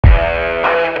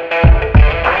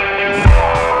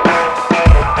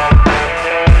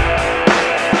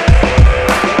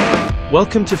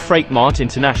Welcome to Freight Mart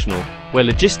International, where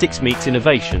logistics meets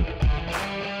innovation.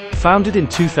 Founded in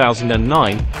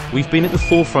 2009, we've been at the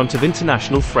forefront of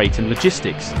international freight and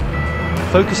logistics,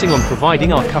 focusing on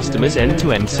providing our customers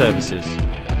end-to-end services.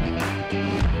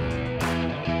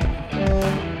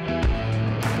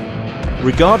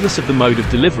 Regardless of the mode of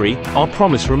delivery, our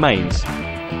promise remains: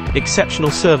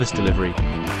 exceptional service delivery.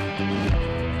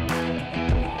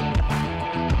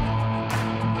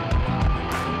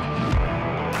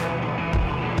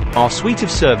 Our suite of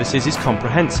services is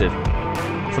comprehensive.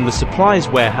 From the supplier's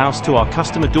warehouse to our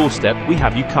customer doorstep, we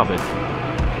have you covered.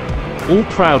 All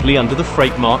proudly under the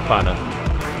Freight Mart banner.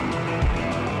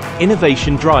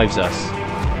 Innovation drives us.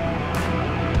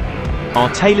 Our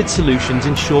tailored solutions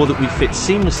ensure that we fit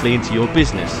seamlessly into your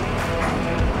business,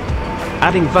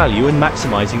 adding value and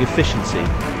maximizing efficiency.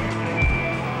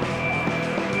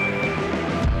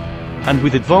 And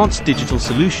with advanced digital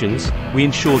solutions, we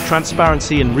ensure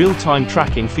transparency and real-time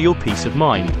tracking for your peace of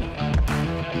mind.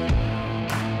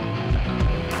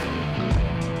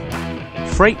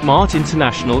 Freight Mart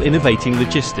International, innovating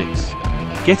logistics.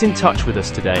 Get in touch with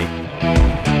us today.